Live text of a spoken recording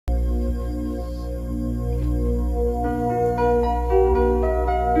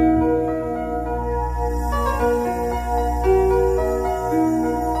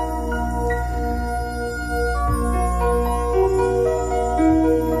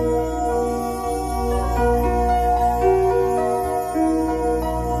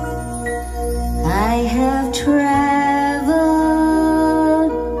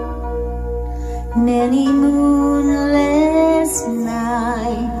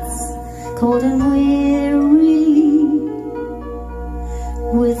cold and weary,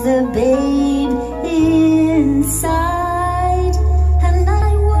 with a babe inside, and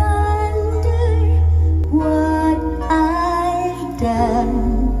I wonder what I've done.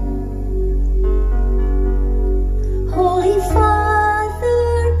 Holy Father,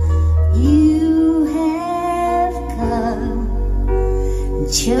 you have come and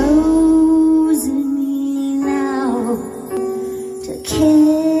chosen me now to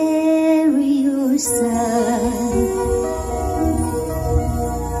carry your Son.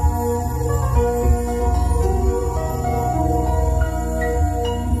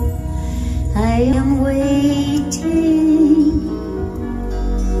 I am waiting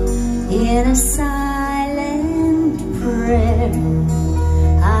in a silent prayer.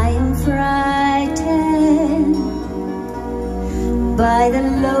 I am frightened by the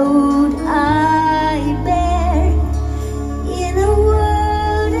load I bear in a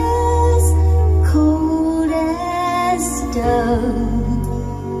world as cold as stone.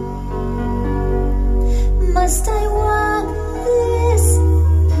 Must I walk this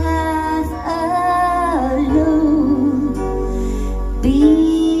path alone? Be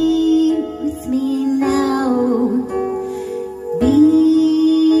with me now. Be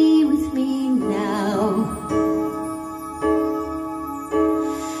with me now.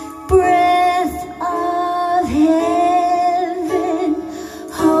 Breath of heaven,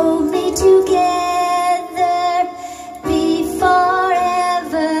 hold me together. Be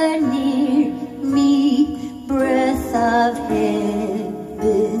forever near me. Breath of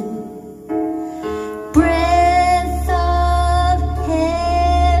heaven. Breath of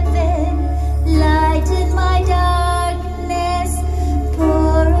heaven, lighten my darkness.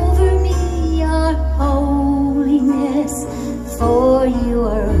 Pour over me your holiness, for you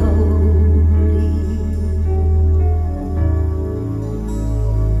are holy.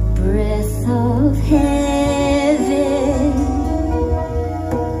 Breath of heaven.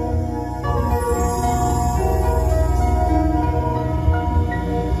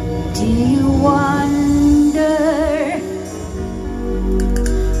 Do you wonder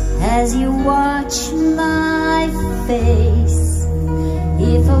as you watch my face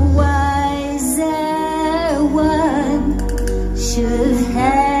if a wiser one should have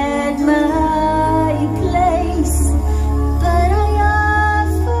had my place? But I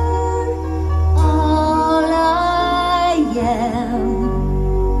offer all I am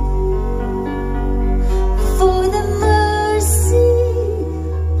for the mercy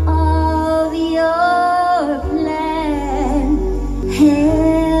of your plan.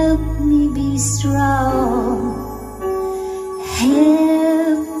 Help me be strong.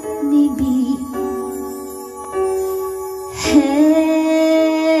 Help me be.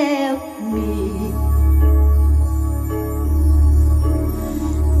 Help me.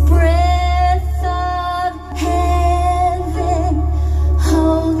 Breath of heaven,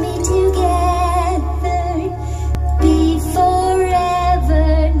 hold me together. Be forever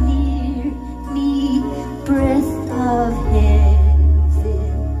near me. Breath of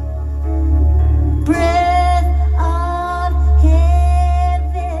heaven. Breath of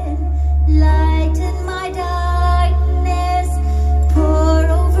heaven, lighten my darkness. Pour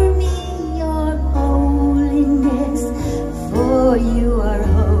over me your holiness, for you are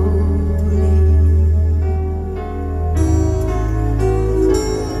holy.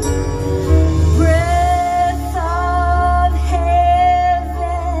 Breath of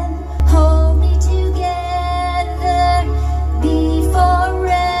heaven, hold me together. Be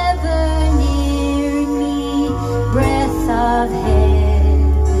forever near me. Breath of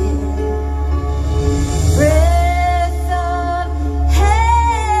heaven. Breath of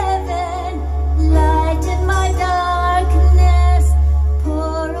heaven, lighten my darkness.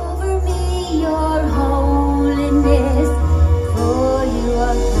 Pour over me your holiness, for you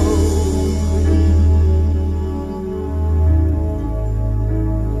are holy.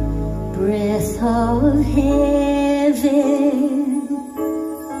 Breath of heaven.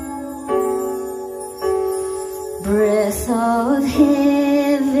 Breath of heaven.